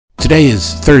Today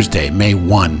is Thursday, May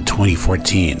 1,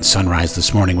 2014. Sunrise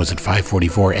this morning was at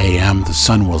 5:44 a.m. The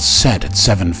sun will set at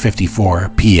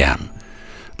 7:54 p.m.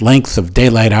 Length of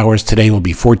daylight hours today will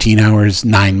be 14 hours,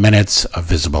 9 minutes of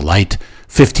visible light,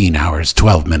 15 hours,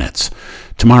 12 minutes.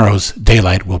 Tomorrow's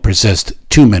daylight will persist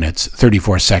 2 minutes,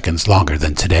 34 seconds longer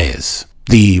than today's.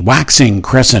 The waxing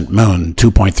crescent moon,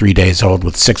 2.3 days old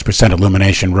with 6%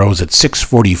 illumination, rose at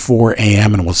 6:44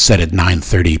 a.m. and will set at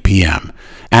 9:30 p.m.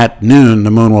 At noon,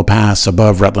 the moon will pass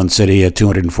above Rutland City at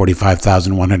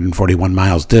 245,141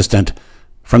 miles distant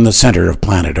from the center of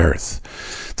planet Earth.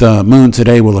 The moon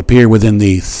today will appear within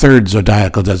the third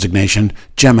zodiacal designation,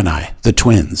 Gemini, the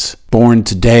twins. Born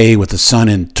today with the sun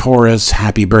in Taurus,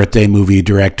 happy birthday movie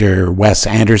director Wes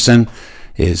Anderson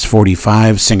is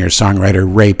 45.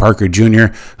 Singer-songwriter Ray Parker Jr.,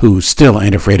 who still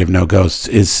ain't afraid of no ghosts,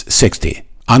 is 60.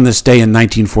 On this day in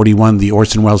 1941, the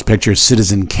Orson Welles picture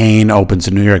Citizen Kane opens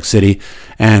in New York City,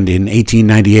 and in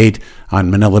 1898,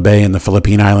 on Manila Bay in the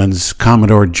Philippine Islands,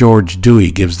 Commodore George Dewey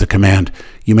gives the command,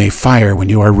 "You may fire when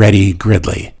you are ready,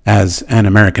 Gridley," as an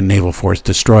American naval force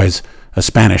destroys a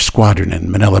Spanish squadron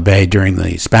in Manila Bay during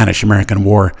the Spanish-American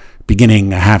War,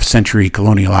 beginning a half-century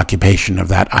colonial occupation of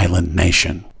that island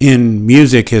nation. In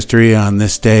music history, on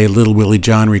this day, Little Willie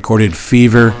John recorded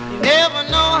Fever,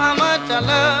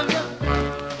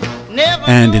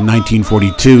 and in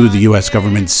 1942, the U.S.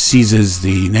 government seizes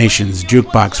the nation's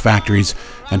jukebox factories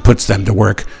and puts them to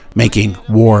work making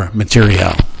war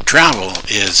material. Travel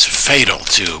is fatal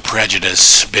to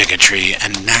prejudice, bigotry,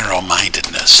 and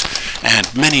narrow-mindedness, and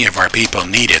many of our people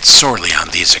need it sorely on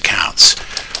these accounts.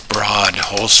 Broad,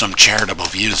 wholesome, charitable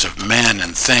views of men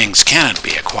and things cannot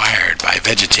be acquired by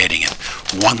vegetating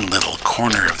in one little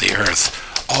corner of the earth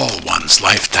all one's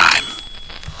lifetime.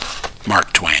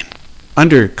 Mark Twain.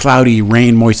 Under cloudy,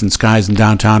 rain-moistened skies in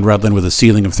downtown Rutland with a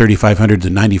ceiling of 3,500 to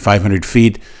 9,500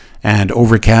 feet and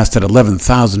overcast at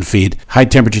 11,000 feet, high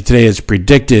temperature today is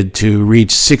predicted to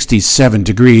reach 67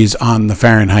 degrees on the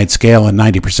Fahrenheit scale, and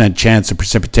 90% chance of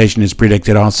precipitation is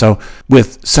predicted also,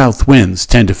 with south winds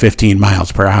 10 to 15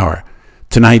 miles per hour.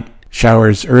 Tonight,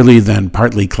 showers early, then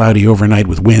partly cloudy overnight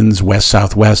with winds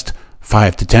west-southwest,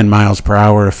 5 to 10 miles per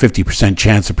hour, a 50%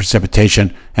 chance of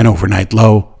precipitation, an overnight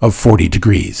low of 40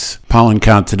 degrees. Pollen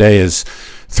count today is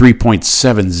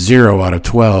 3.70 out of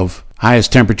 12.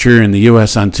 Highest temperature in the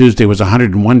U.S. on Tuesday was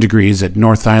 101 degrees at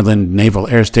North Island Naval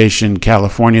Air Station,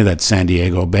 California. That's San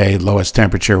Diego Bay. Lowest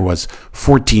temperature was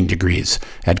 14 degrees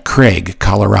at Craig,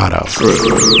 Colorado.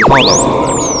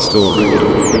 Hollywood story.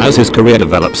 As his career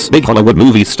develops, big Hollywood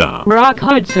movie star Rock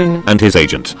Hudson and his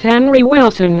agent Henry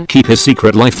Wilson keep his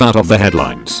secret life out of the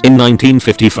headlines. In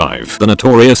 1955, the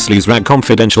notorious sleaze-rag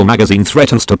Confidential magazine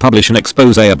threatens to publish an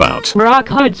expose about Rock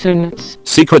Hudson's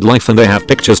secret life, and they have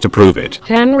pictures to prove it.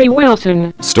 Henry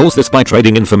Wilson stores this by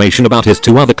trading information about his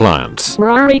two other clients,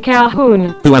 Rory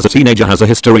Calhoun, who as a teenager has a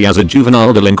history as a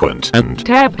juvenile delinquent, and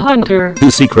Tab Hunter,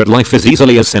 whose secret life is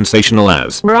easily as sensational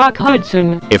as Rock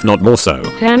Hudson, if not more so.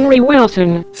 Henry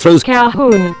Wilson Throws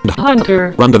Calhoun and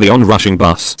Hunter under the onrushing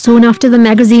bus. Soon after the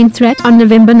magazine threat on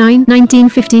November 9,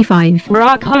 1955,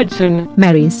 Rock Hudson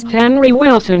marries Henry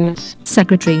Wilson's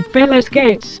secretary Phyllis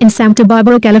Gates in Santa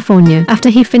Barbara, California, after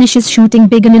he finishes shooting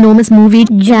big and enormous movie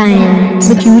Giants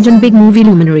with huge and big movie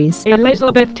luminaries.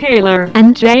 Elizabeth Taylor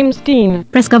And James Dean.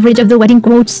 Press coverage of the wedding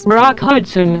quotes Rock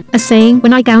Hudson a saying,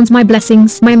 "When I count my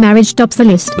blessings, my marriage tops the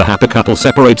list." The happy couple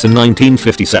separates in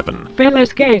 1957.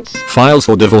 Phyllis Gates. Files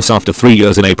for divorce after 3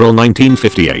 years in April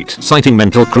 1958, citing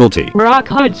mental cruelty. Rock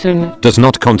Hudson Does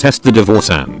not contest the divorce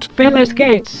and Phyllis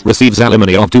Gates. receives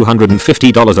alimony of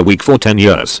 $250 a week for 10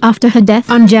 years. After her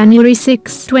death on January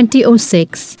 6,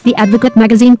 2006, The Advocate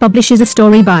magazine publishes a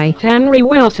story by Henry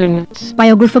Wilson's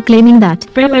biographer claiming that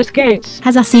Phyllis Gates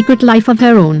has a secret life of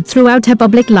her own throughout her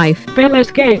public life. Phyllis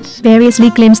Gates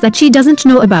Variously claims that she doesn't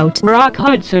know about Rock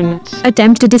Hudson's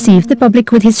attempt to deceive the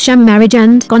public with his sham marriage,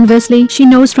 and conversely, she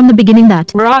knows from the beginning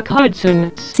that Rock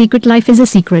Hudson's secret life is a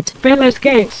secret. Phyllis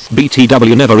Gates.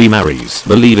 BTW never remarries.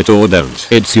 Believe it or don't.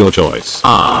 It's your choice.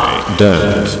 I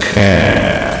don't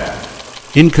care.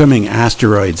 Incoming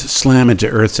asteroids slam into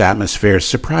Earth's atmosphere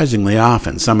surprisingly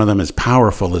often, some of them as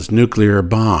powerful as nuclear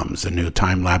bombs, a new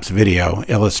time-lapse video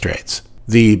illustrates.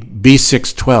 The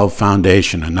B612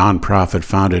 Foundation, a nonprofit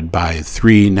founded by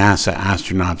 3 NASA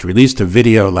astronauts, released a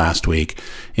video last week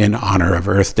in honor of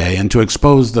Earth Day and to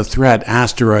expose the threat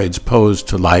asteroids pose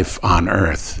to life on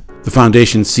Earth. The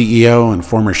Foundation's CEO and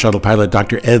former shuttle pilot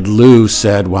Dr. Ed Lu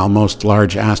said while most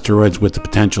large asteroids with the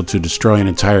potential to destroy an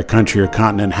entire country or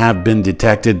continent have been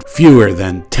detected, fewer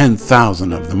than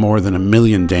 10,000 of the more than 1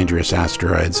 million dangerous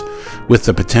asteroids with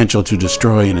the potential to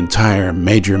destroy an entire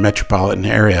major metropolitan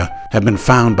area have been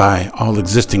found by all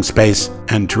existing space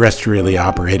and terrestrially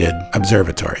operated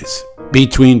observatories.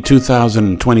 Between 2000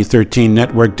 and 2013,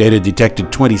 network data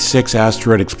detected 26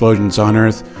 asteroid explosions on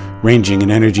Earth, ranging in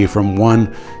energy from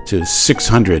 1 to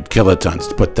 600 kilotons.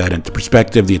 To put that into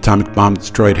perspective, the atomic bomb that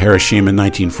destroyed Hiroshima in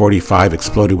 1945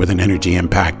 exploded with an energy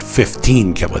impact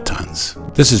 15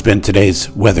 kilotons. This has been today's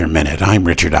Weather Minute. I'm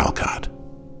Richard Alcott.